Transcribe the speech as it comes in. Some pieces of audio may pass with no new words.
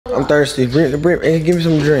I'm thirsty. Hey, give me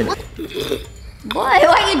some drink. Boy,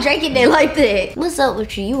 why you drinking it like that? What's up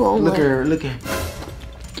with you? You won't look at her. Look at her.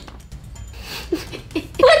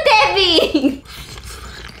 What that mean?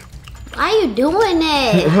 Why you doing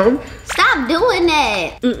that? Stop doing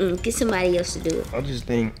that. Get somebody else to do it. I just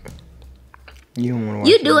think you don't want to watch.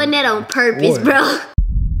 You doing that on purpose, bro.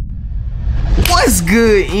 What's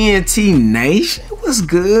good, ENT Nation? What's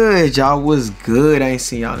good, y'all? What's good? I ain't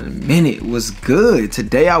seen y'all in a minute. What's good?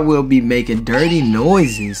 Today I will be making dirty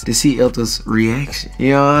noises to see Ethel's reaction.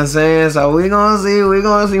 You know what I'm saying? So we gonna see.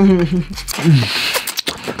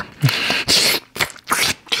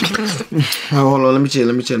 Oh, hold on, let me chill.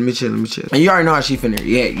 And you already know how she finna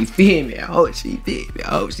react. You feel me? I hope she feel me. I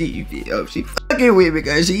hope she fucking with me,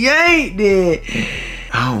 because she ain't dead.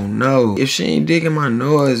 I don't know. If she ain't digging my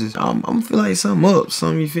noises, I'm feel like something up.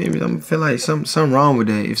 You feel me? I'm feel like something wrong with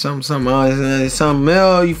that. If something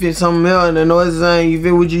else, you feel something else, and the noises ain't, you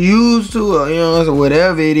feel what you used to, or, you know, so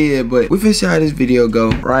whatever it is. But we finna see how this video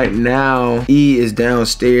go. Right now, E is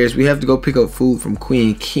downstairs. We have to go pick up food from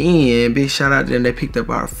Queen Ken. Big shout out to them. They picked up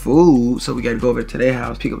our food, so we gotta go over to their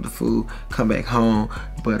house, pick up the food, come back home.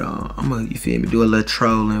 But I'm gonna, you feel me, do a little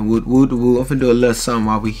trolling. I'm finna do a little something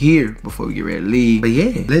while we here before we get ready to leave. But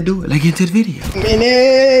yeah, let's do it. Let's get into the video.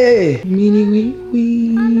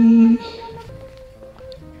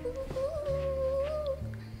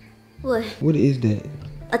 What? What is that?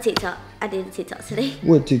 A TikTok. I did a TikTok today.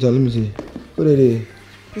 What TikTok? Let me see. What it is?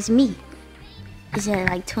 It's me. It's at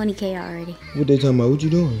like 20K already. What they talking about? What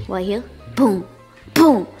you doing? Right here. Boom,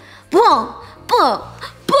 boom, boom, boom,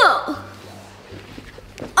 boom.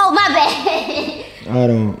 Oh, my bad. I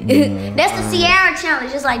don't know. That's the Sierra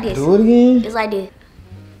challenge, just like this. Do it again? Just like this.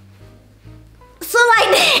 So like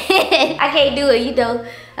that. I can't do it, you know.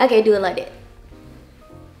 I can't do it like that.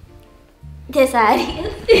 That's how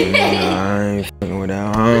it is. Nah, I ain't fucking with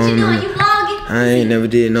that. What you doing? You vlogging? I ain't never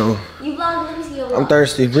did no. You vlogging? Let me see your vlog. I'm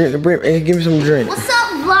thirsty. Hey, give me some drink. What's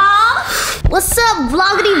up, vlog? What's up,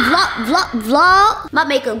 vloggity vlog? My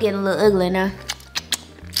makeup getting a little ugly now.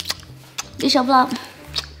 This your vlog?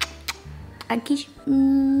 I kiss you.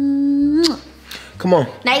 Come on.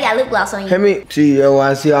 Now you got lip gloss on you. Let me see. Yo,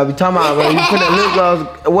 I see. I'll be talking about, bro. You put that lip gloss.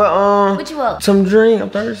 What? What you want? Some drink. I'm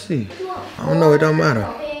thirsty. What you want? I don't know. It don't matter.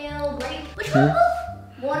 Propel grape. What you want?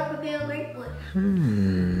 Water, propel grape. What?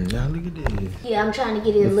 Y'all look at this. Yeah, I'm trying to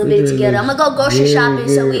get it a little bit together. I'm gonna go grocery shopping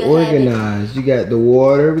so we'll organized. Have it. You got the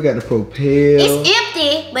water. We got the propel. It's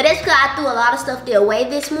empty, but that's because I threw a lot of stuff away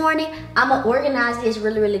this morning. I'm gonna organize this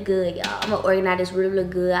really good, y'all. I'm gonna organize this really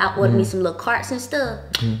good. I ordered me some little carts and stuff,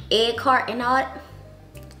 egg cart and all that.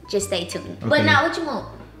 Just stay tuned. Okay. But now, what you want?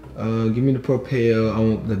 Give me the propel. I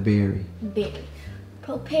want the berry. Berry.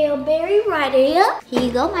 Propel berry right here. Here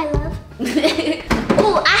you go, my love.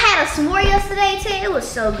 Ooh, I had a s'more yesterday, Ted. It was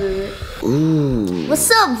so good. Ooh. What's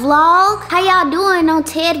up, vlog? How y'all doing on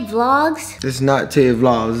Ted Vlogs? This is not Ted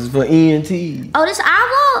Vlogs. This is for ENT. Oh, this our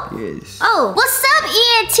vlog? Yes. Oh, what's up,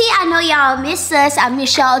 ENT? I know y'all miss us. I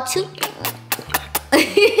miss y'all too.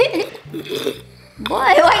 Boy,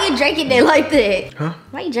 why you drinking it like that? Huh?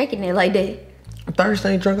 Why you drinking it like that? I'm thirsty.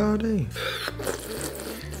 I ain't drunk all day.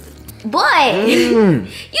 Boy, you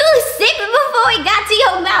sipping before it got to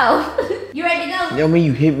your mouth. You ready to go? Yo, I mean,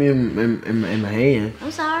 you hit me in my hand.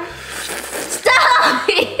 I'm sorry. Stop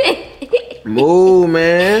it. Move,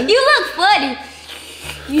 man. You look funny.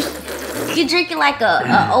 You drinking like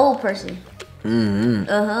a old person.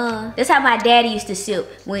 That's how my daddy used to sip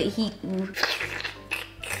when he.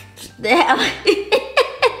 That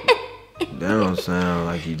don't sound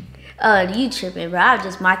like you. Oh, you tripping, bro? I was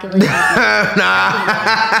just mocking with you. Nah.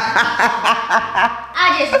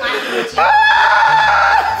 I just mocking with you.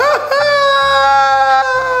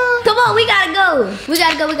 Come on, we gotta go. We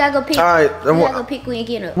gotta go pick. All right. We gotta go pick Queen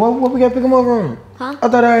Ken up. What we gotta pick them up from? Huh? I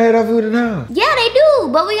thought I had our food in the house. Yeah, they do,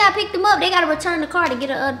 but we gotta pick them up. They gotta return the car to get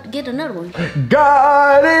another one.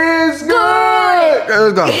 God is good.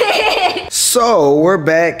 Let's go. So we're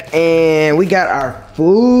back and we got our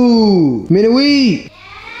food. Minute.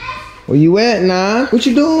 Where you at, nah? What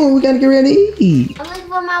you doing? We gotta get ready to eat. I'm looking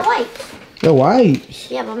for my wipes. Your wipes?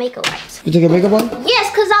 Yeah, my makeup wipes. You take a makeup off? Yes,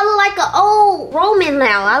 cause I look like an old Roman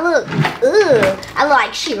now. I look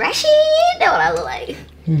like Shirashi. That's what I look like.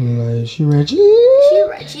 You look like Shirashi.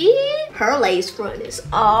 Shirashi. Her lace front is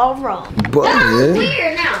all wrong. But I look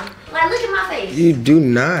weird now. Like, look at my face. You do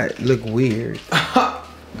not look weird.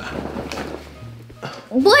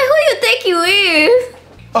 Boy, who you think you is?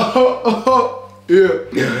 Yeah.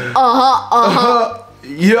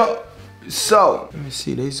 Yeah. So, let me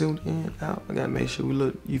see, they zoomed in, out. I gotta make sure we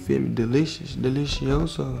look, you feel me, delicious,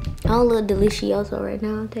 delicioso. I don't look delicioso right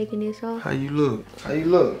now. I'm taking this off. How you look? How you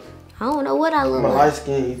look? I don't know what I look I'm a like. light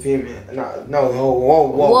skin, you feel me? No, whoa.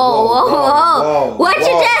 What you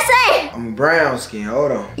just say? I'm a brown skin,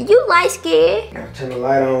 hold on. You light skin. Gotta turn the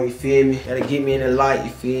light on, you feel me? Gotta get me in the light,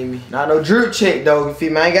 you feel me? Not no drip check though, you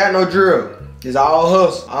feel me? I ain't got no drill. It's all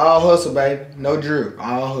hustle, baby. No drill,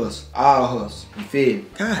 all hustle, you feel me?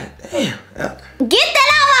 God damn. Get that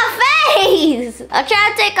out my face. I'm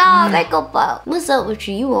trying to take all makeup off. What's up with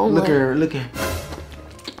you? You won't look at her, look at her.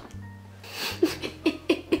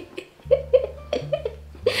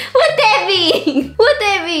 What that mean? What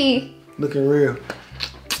that mean? Looking real.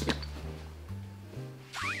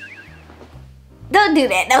 Don't do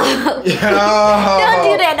that no more. Yeah. Don't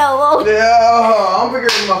do that no more. Yeah, I'm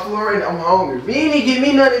figuring my floor right now. I'm hungry. You ain't even give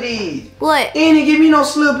me none of these. What? You ain't even give me no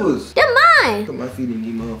slippers. They're mine. Put my feet in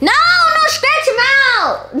these motherfuckers. No, don't scratch them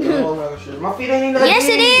out. No, no, sure. My feet ain't even Yes,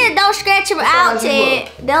 it is. Don't scratch them out,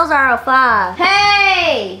 Ted. Those are a 5.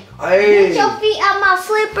 Hey. Get your feet out my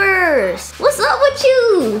slippers. What's up with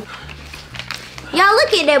you? Y'all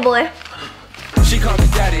look at that boy. She called me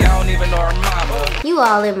daddy, I don't even know her mama. You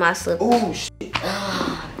all in my slippers. Oh, shit. Ted!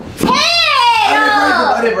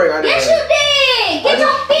 I didn't break them. Yes, you did. Get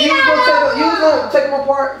your feet out. You was gonna take them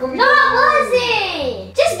apart for me? No, I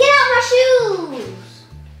wasn't. Just get out my shoes.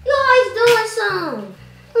 You always doing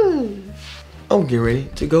something. I'm getting ready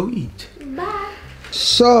to go eat. Bye.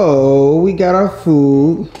 So, we got our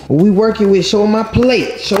food. We working with, show 'em my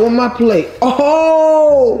plate. Show 'em my plate.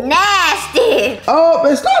 Oh! Nasty. Oh,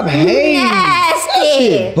 but stop hating. Nasty. That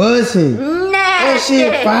shit buzzing. That Nasty.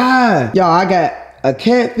 shit fire. Y'all, I got a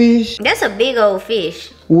catfish That's a big old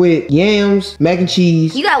fish. with yams, mac and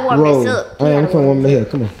cheese. You gotta warm rolls. this up. All right, I'm coming warm it here.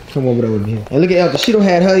 Come on, come over there with me here. And look at Ethel. She done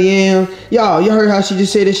had her yam. Y'all, you heard how she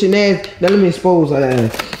just said this shit nasty. Now let me expose her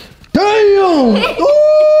ass. Damn! Ooh!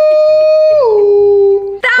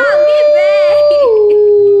 Stop! Get back!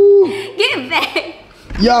 Get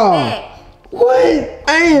back! Y'all, what?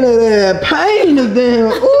 Ain't of that pain of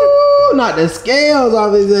them. Ooh, not the scales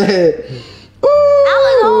off his head. Ooh. I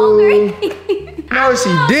was hungry. No,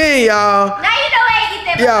 she did, y'all. Now you know I ain't eat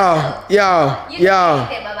that by myself. You know I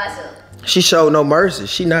ain't eat that by myself. She showed no mercy.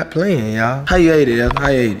 She not playing, y'all. How you ate it, Ethel? How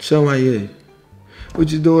you ate it? Show 'em how you ate it.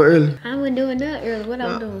 What you doing early? I wasn't doing that earlier. What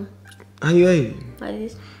I'm doing? How you ate it? Like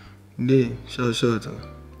this. Yeah, show it to her.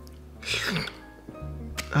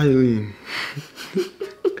 How you eating?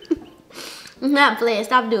 I'm not playing.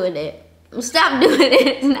 Stop doing that. Stop doing it.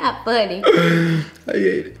 It's not funny. How you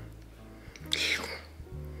ate it?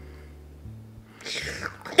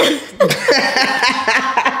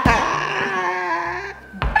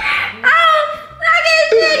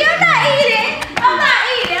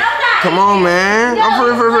 Come on, man. No,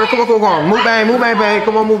 Come on. Move bang, babe.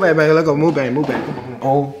 Come on, move bang. Let's go. Move bang. Come on.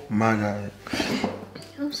 Oh my God.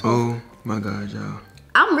 Oh my God, y'all.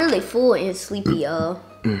 I'm really full and sleepy, y'all.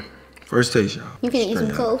 First taste, y'all. You can eat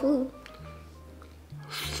some cold food.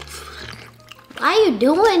 Why are you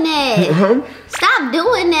doing that? Stop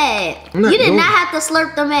doing that. You did not have to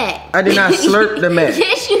slurp the mac. I did not slurp the mac.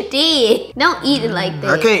 Yes, you did. Don't eat it like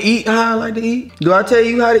that. I can't eat how I like to eat. Do I tell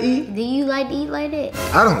you how to eat? Do you like to eat like that?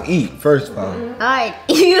 I don't eat, first of all. Alright.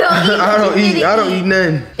 You don't eat. I don't eat. I don't eat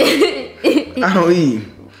nothing. I don't eat.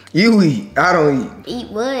 You eat. I don't eat. Eat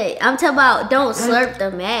what? I'm talking about don't slurp the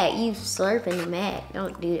mac. You slurping the mac.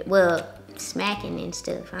 Don't do it. Well, smacking and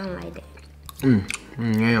stuff. I don't like that.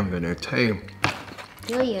 Yams in that tail.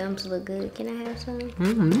 Your yums look good. Can I have some?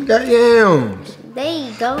 You got yams. There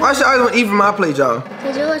you go. Why should I always want to eat from my plate, y'all?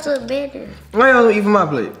 Cause yours look better. Why y'all want to eat from my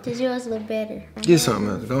plate? Cause yours look better. Get something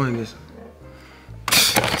else. Go ahead and get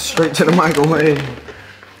some. Straight to the microwave.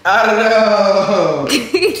 Out of there.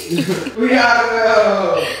 We out of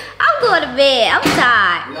there. I'm going to bed. I'm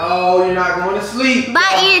tired. No, you're not going to sleep.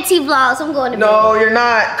 Bye, ENT Vlogs. I'm going to bed. No, you're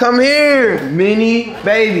not. Come here, mini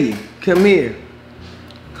baby. Come here.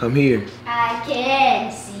 Come here. I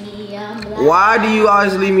can see I'm blind. Why do you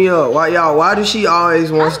always leave me up? Why y'all? Why does she always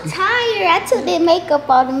want? I'm tired. I took that makeup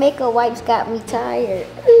off. The makeup wipes got me tired.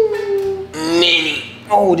 Mini.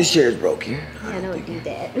 Oh, this chair is broken. I don't do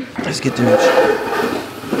that. Let's get the new chair.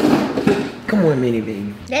 Come on, mini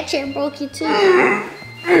baby. That chair broke you too.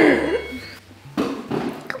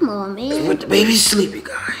 Come on, man. Put the baby sleepy,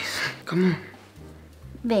 guys. Come on.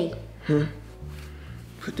 Babe.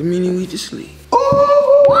 Put the mini wee to sleep. Whoa!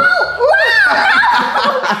 Whoa! No!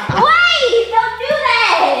 Wait! Don't do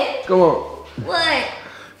that! Come on. What?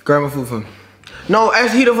 Grab my food for me. No,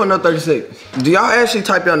 actually, heat up for another 30 seconds. Do y'all actually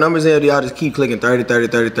type your numbers in or do y'all just keep clicking 30, 30,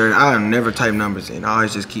 30, 30? I never type numbers in. I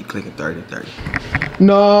always just keep clicking 30, 30.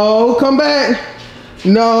 No, come back.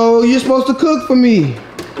 No, you're supposed to cook for me.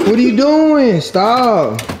 What are you doing?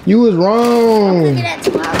 Stop. You was wrong. I'm cooking that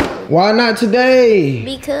tomorrow. Why not today?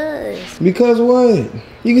 Because. Because what?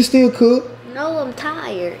 You can still cook. No, I'm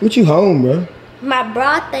tired. What you home, bro? My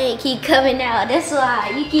bra thing keep coming out. That's why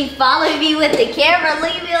you keep following me with the camera.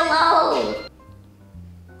 Leave me alone.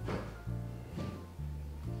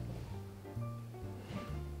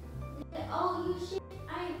 Oh, you shit.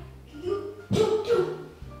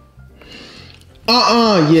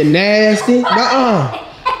 You nasty.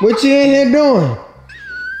 What you in here doing?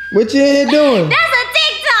 What you in here doing? That's a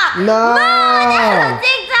TikTok. No. Mom, that's a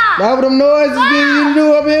TikTok. That what them noises getting you to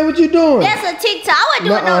do up here? What you doing? That's a TikTok. I wasn't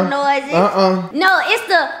doing no noises. No, it's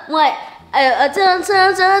the what?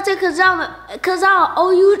 Cause I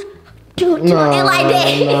owe you do it like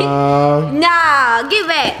that. Nah, get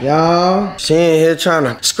back. Y'all, she in here trying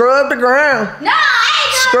to scrub the ground. No, I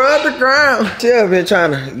ain't scrub the ground. She up here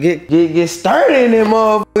trying to get sturdy in them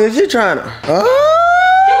motherfuckers. She trying to. That's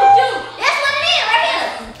what it is right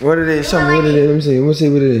here. What it is? Show me what it is. Let me see. Let me see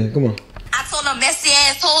what it is. Come on. I told them messy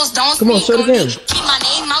assholes don't Come on, show the camera. Keep my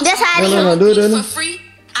name out. That's how it is. No, do it. For free.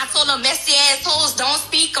 I told them messy assholes don't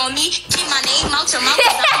speak on me. Keep my name out your mouth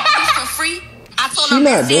 'cause I'll do for free. I told them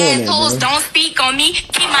messy assholes don't speak on me.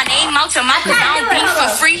 Keep my name out your mouth 'cause I don't beef for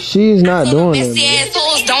free. She's not doing it. Messy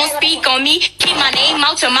assholes don't speak on me. Keep my name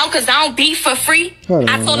out your mouth 'cause I don't beef for free.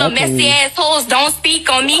 I told them messy assholes don't speak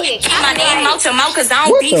on me. Keep my name out your mouth 'cause I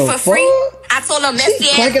don't beef for free. I told them messy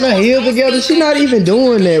assholes. Clanking her heels together. She not even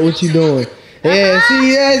doing that. What you doing? Yeah,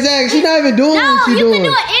 exactly. She not even doing what you doing. No, you can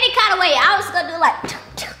do it any kind of way. I was gonna do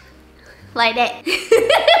like that.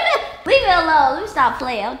 Leave it alone. Let me stop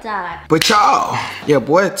playing. I'm tired. But y'all, your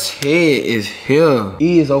boy Ted is here.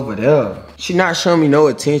 He is over there. She not showing me no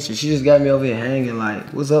attention. She just got me over here hanging like,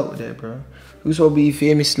 what's up with that, bro? We supposed to be, you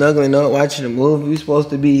feel me, snuggling up, watching a movie. We supposed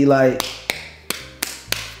to be like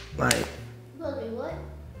Supposed to be what?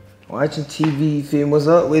 watching TV, you feel me? What's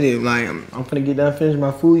up with it? Like, I'm finna get done, finish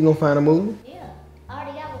my food. You gonna find a movie? Yeah. I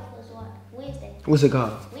already got one for us to watch. Wednesday. What's it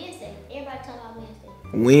called? Wednesday. Everybody talking about Wednesday.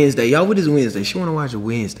 Wednesday. Y'all, what is Wednesday? She wanna watch a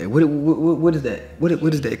Wednesday. What is that? What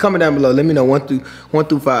is that? Comment down below. Let me know 1 through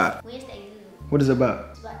 5. Wednesday good. What is it about?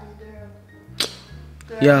 It's about this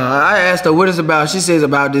girl. Yeah, I asked her what it's about. She says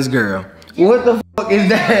about this girl. What the fuck is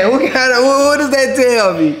that? What does that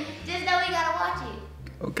tell me? Just know we gotta watch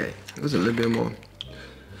it. Okay, it was a little bit more.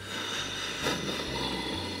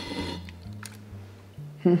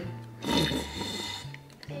 They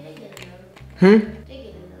get another.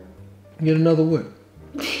 Get another what?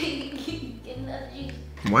 Get another juice.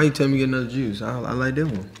 Why you tell me get another juice? I like that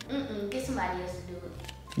one. Get somebody else to do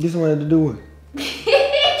it. Get somebody to do it.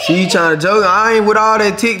 See, you trying to joke? I ain't with all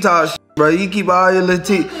that TikTok shit, bro. You keep all your little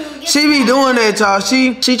She be doing that, y'all.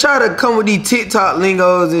 She try to come with these TikTok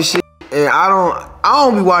lingos and shit, and I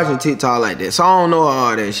don't be watching TikTok like that, so I don't know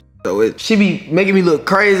all that shit. So she be making me look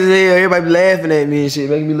crazy as hell. Everybody be laughing at me and shit,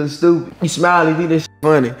 making me look stupid. You smile and think that shit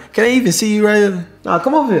funny. Can I even see you right here? Nah,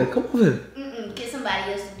 come over here. Come over here. Get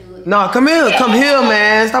somebody else to do it. Nah, come here. Come here,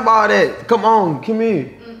 man. Stop all that. Come on. Come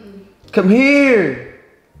here. Come here.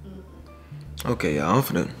 Okay, y'all. I'm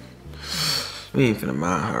finna. We ain't finna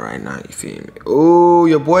mind her right now. You feel me? Ooh,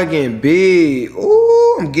 your boy getting big.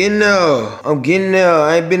 Ooh, I'm getting there. I'm getting there.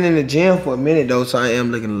 I ain't been in the gym for a minute though, so I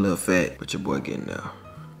am looking a little fat. But your boy getting there.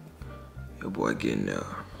 Your boy getting there.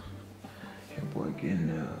 Your boy getting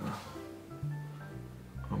there.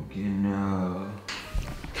 I'm getting there.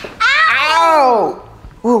 Ow!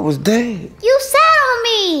 What was that? You sat on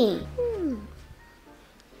me.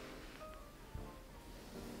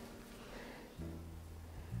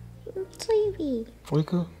 I'm sleepy.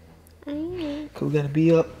 Wake up. I am. Cause we gotta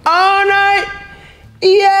be up all night.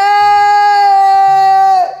 Yeah!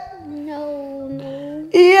 No.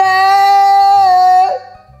 Yeah!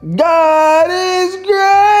 God is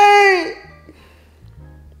great.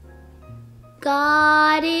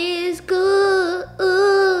 God is good.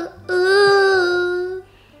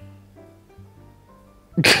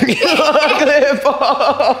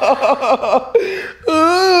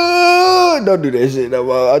 Don't do that shit no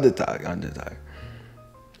more. I'm just talking.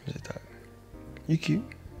 You cute.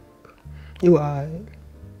 You alright.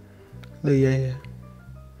 Look, yeah.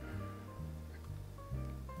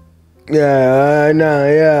 Yeah, nah,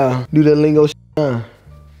 yeah. Do that lingo shit.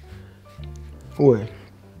 What?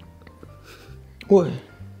 What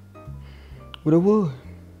it would?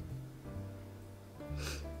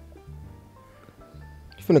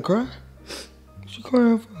 You finna cry? What you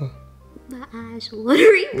crying for? My eyes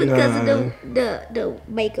watering because of the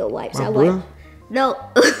makeup wipes. My I wipe. breath? No.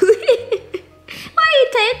 Why you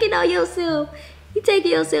taking on yourself? You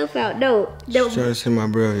taking yourself out. No. She trying to see my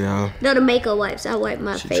breath, y'all. No, the makeup wipes. I wipe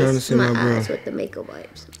my She trying to face, see my my eyes breath. with the makeup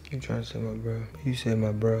wipes. You trying to see my breath? You said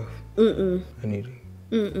my breath. Mm-mm. I need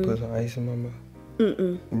to put some ice in my mouth.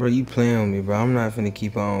 Mm-mm. Bro, you playing with me, bro. I'm not finna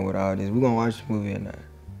keep on with all this. We gonna watch the movie or not?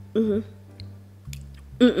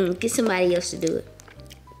 Get somebody else to do it.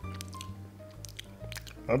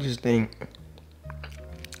 I just think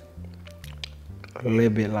a little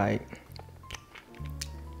bit like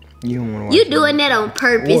you don't wanna watch You the doing movie. that on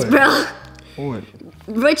purpose, What? bro. What?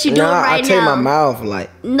 What you doing right I take now? my mouth like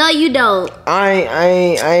No, you don't.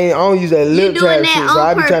 I don't use that lip doing tap that shit, so on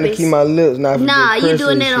I be trying to purpose. keep my lips not from Nah, getting you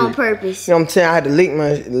doing crusty that and on shit. purpose. You know what I'm saying? I had to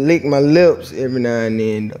lick my lips every now and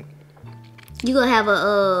then. Though. You gonna have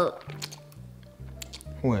a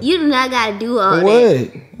What? You do not gotta do all that. What?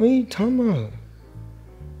 What are you talking about?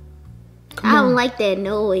 I don't like that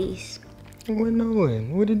noise. What noise?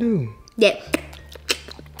 What'd it do? That.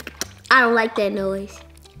 I don't like that noise.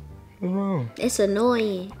 What's wrong? It's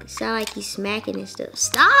annoying. It sound like you smacking and stuff.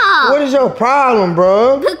 Stop. What is your problem,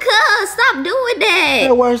 bro? Because stop doing that.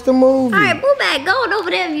 I watch the movie. All right, move back. Go on over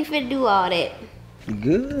there if you finna do all that. You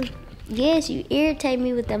good? Yes, you irritate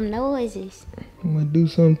me with them noises. I'm gonna do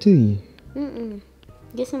something to you.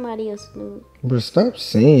 Get somebody else to do it. Bro, stop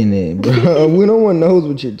saying that, bro. No one knows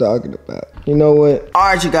what you're talking about. You know what?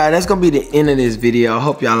 Alright, you guys, that's gonna be the end of this video. I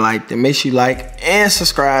hope y'all liked it. Make sure you like and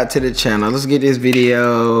subscribe to the channel. Let's get this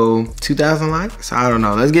video 2,000 likes? I don't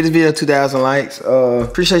know. Let's get this video 2,000 likes.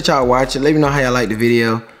 Appreciate y'all watching. Let me know how y'all like the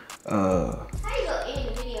video. How you gonna end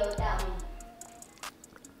the video without me?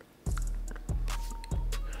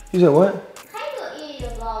 You said what? How you gonna end your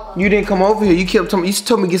vlog? You didn't come over here. You kept telling me, you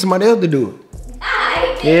told me to get somebody else to do it.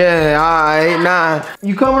 Alright. Yeah, alright, nah.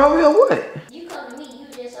 You coming over here or what? You come to me, you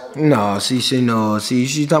just over. No, see, she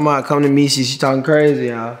talking about come to me, she talking crazy,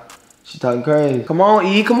 y'all. She talking crazy. Come on,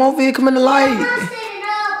 E, come over here, come in the I'm light. not standing up.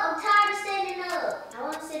 I'm tired of standing up. I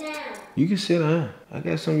want to sit down. You can sit down. I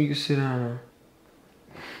got something you can sit down on.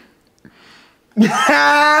 Hey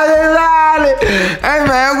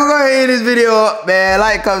man, we're gonna end this video up, man.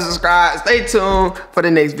 Like, comment, subscribe. Stay tuned for the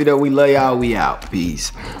next video. We love y'all. We out.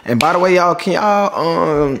 Peace. And by the way, y'all, can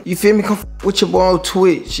y'all you feel me? Come with your boy on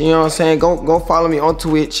Twitch. You know what I'm saying? Go follow me on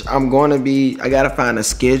Twitch. I gotta find a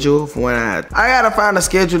schedule for when I gotta find a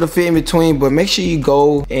schedule to fit in between, but make sure you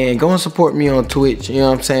go and support me on Twitch. You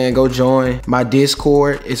know what I'm saying? Go join my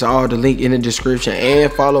Discord. It's all the link in the description, and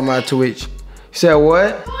follow my Twitch. You said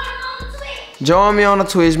what? Join me on the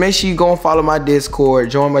Twitch. Make sure you go and follow my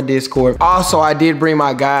Discord. Join my Discord. Also, I did bring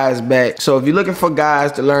my guys back. So if you're looking for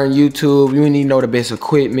guys to learn YouTube, you need to know the best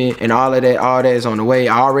equipment and all that is on the way.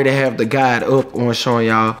 I already have the guide up on showing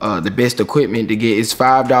y'all the best equipment to get. It's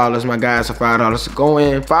 $5. My guys are $5. So go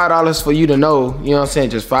in. $5 for you to know. You know what I'm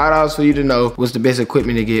saying? Just $5 for you to know what's the best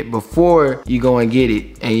equipment to get before you go and get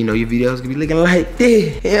it. And you know your videos gonna be looking like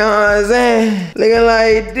this. You know what I'm saying? Looking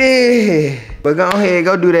like this. But go ahead,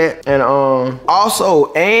 go do that. And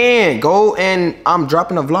also, I'm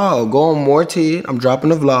dropping a vlog. Go on Morted. I'm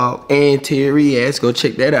dropping a vlog. And Ted Reacts. Go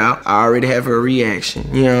check that out. I already have a reaction.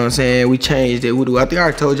 You know what I'm saying? We changed it. I think I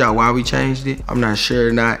already told y'all why we changed it. I'm not sure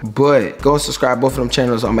or not. But go subscribe both of them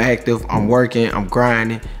channels. I'm active. I'm working. I'm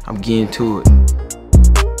grinding. I'm getting to it.